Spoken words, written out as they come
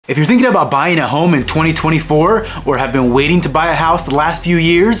If you're thinking about buying a home in 2024 or have been waiting to buy a house the last few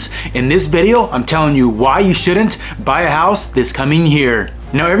years, in this video, I'm telling you why you shouldn't buy a house this coming year.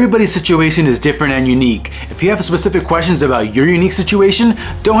 Now, everybody's situation is different and unique. If you have specific questions about your unique situation,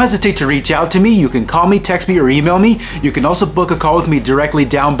 don't hesitate to reach out to me. You can call me, text me, or email me. You can also book a call with me directly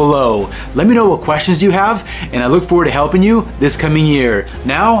down below. Let me know what questions you have, and I look forward to helping you this coming year.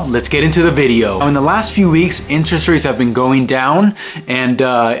 Now, let's get into the video. Now, in the last few weeks, interest rates have been going down, and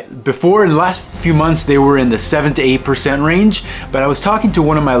before, in the last few months, they were in the 7 to 8% range, but I was talking to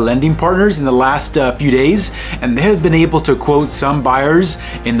one of my lending partners in the last few days, and they have been able to quote some buyers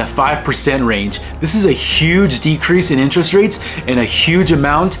in the 5% range. This is a huge decrease in interest rates and a huge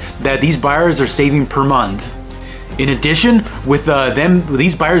amount that these buyers are saving per month. In addition, with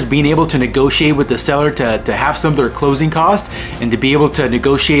these buyers being able to negotiate with the seller to have some of their closing costs and to be able to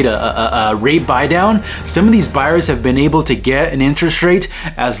negotiate a rate buy down, some of these buyers have been able to get an interest rate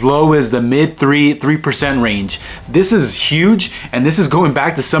as low as the mid 3% range. This is huge, and this is going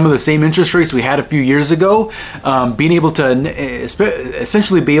back to some of the same interest rates we had a few years ago. Being able to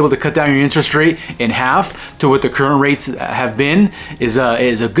essentially be able to cut down your interest rate in half to what the current rates have been is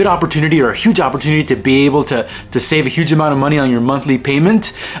a good opportunity, or a huge opportunity, to be able to save a huge amount of money on your monthly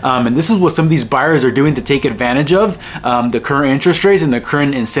payment. And this is what some of these buyers are doing to take advantage of the current interest rates and the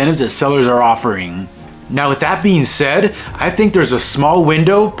current incentives that sellers are offering. Now, with that being said, I think there's a small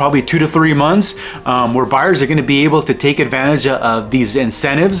window, probably 2 to 3 months, where buyers are going to be able to take advantage of these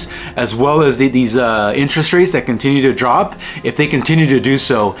incentives, as well as these interest rates that continue to drop, if they continue to do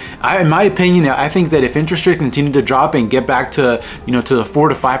so. In my opinion, I think that if interest rates continue to drop and get back to to the 4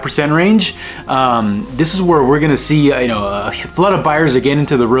 to 5% range, this is where we're going to see a flood of buyers again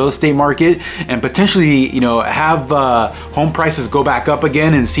into the real estate market, and potentially have home prices go back up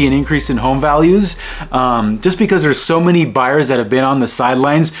again and see an increase in home values. Just because there's so many buyers that have been on the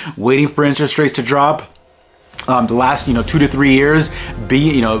sidelines waiting for interest rates to drop the last 2 to 3 years,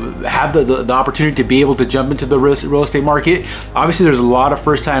 have the opportunity to be able to jump into the real estate market. Obviously, there's a lot of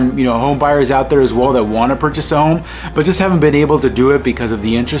first-time home buyers out there as well that want to purchase a home, but just haven't been able to do it because of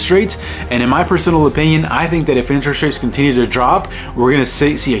the interest rates. And in my personal opinion, I think that if interest rates continue to drop, we're going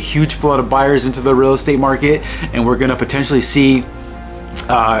to see a huge flood of buyers into the real estate market, and we're going to potentially see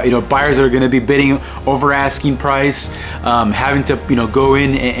buyers that are going to be bidding over asking price, having to go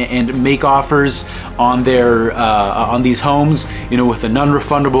in and make offers on their on these homes with a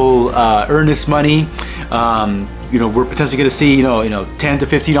non-refundable earnest money. We're potentially going to see 10 to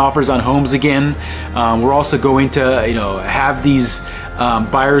 15 offers on homes again. We're also going to have these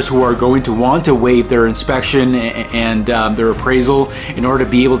buyers who are going to want to waive their inspection and their appraisal in order to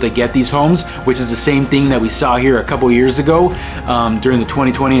be able to get these homes, which is the same thing that we saw here a couple years ago during the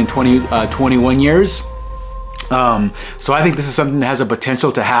 2020 and 2021 years. So I think this is something that has a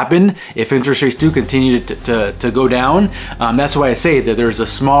potential to happen if interest rates do continue to go down. That's why I say that there's a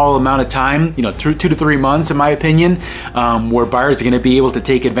small amount of time, 2 to 3 months in my opinion, where buyers are going to be able to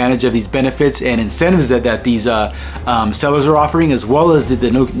take advantage of these benefits and incentives that these sellers are offering, as well as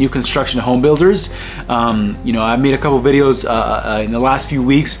the new construction home builders. I made a couple videos in the last few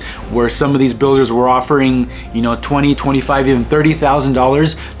weeks where some of these builders were offering $20, $25, even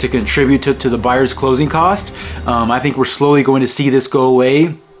 $30,000 to contribute to the buyer's closing cost. I think we're slowly going to see this go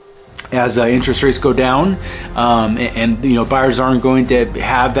away as interest rates go down, and buyers aren't going to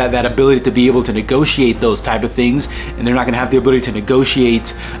have that ability to be able to negotiate those type of things, and they're not going to have the ability to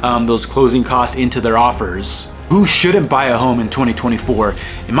negotiate those closing costs into their offers. Who shouldn't buy a home in 2024?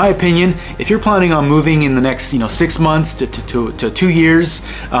 In my opinion, if you're planning on moving in the next 6 months to 2 years,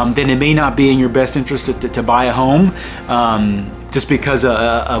 then it may not be in your best interest to buy a home. Just because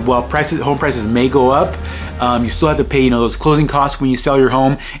while home prices may go up, you still have to pay those closing costs when you sell your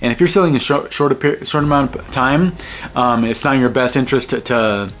home. And if you're selling a short amount of time, it's not in your best interest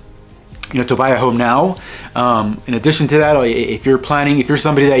to buy a home now. In addition to that, if you're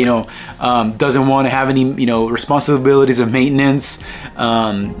somebody that doesn't want to have any responsibilities of maintenance,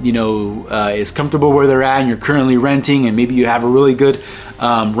 is comfortable where they're at, and you're currently renting, and maybe you have a really good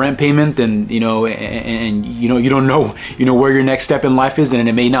rent payment, then you don't know where your next step in life is, and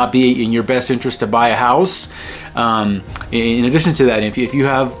it may not be in your best interest to buy a house. In addition to that, if you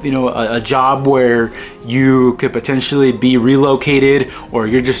have a job where you could potentially be relocated, or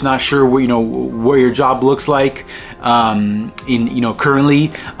you're just not sure where your job looks like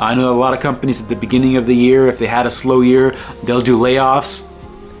currently, I know a lot of companies at the beginning of the year, if they had a slow year, they'll do layoffs.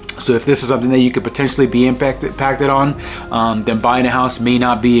 So if this is something that you could potentially be impacted on, then buying a house may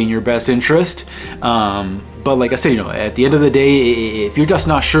not be in your best interest. But like I said, at the end of the day, if you're just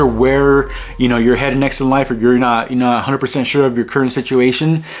not sure where, you're headed next in life, or you're not 100% sure of your current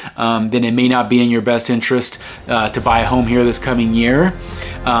situation, then it may not be in your best interest to buy a home here this coming year.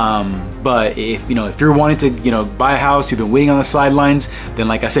 But if you're wanting to buy a house, you've been waiting on the sidelines, then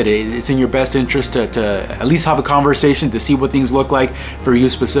like I said, it's in your best interest to at least have a conversation to see what things look like for you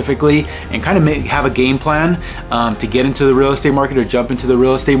specifically, and kind of have a game plan to get into the real estate market or jump into the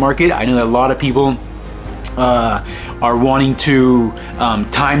real estate market. I know that a lot of people are wanting to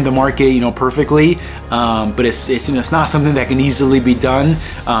time the market, perfectly, but it's not something that can easily be done,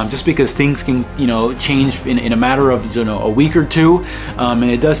 just because things can, change in a matter of a week or two, and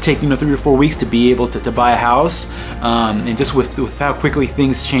it does take 3 to 4 weeks to be able to buy a house, and just with how quickly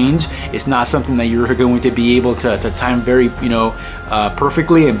things change, it's not something that you're going to be able to time very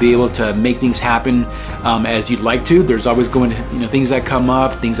perfectly and be able to make things happen as you'd like to. There's always going to things that come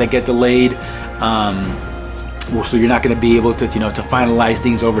up, things that get delayed. So you're not going to be able to to finalize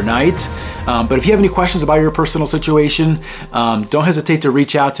things overnight. But if you have any questions about your personal situation, don't hesitate to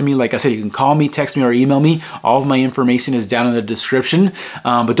reach out to me. Like I said, you can call me, text me, or email me. All of my information is down in the description.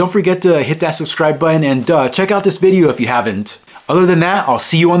 But don't forget to hit that subscribe button and check out this video if you haven't. Other than that, I'll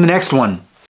see you on the next one.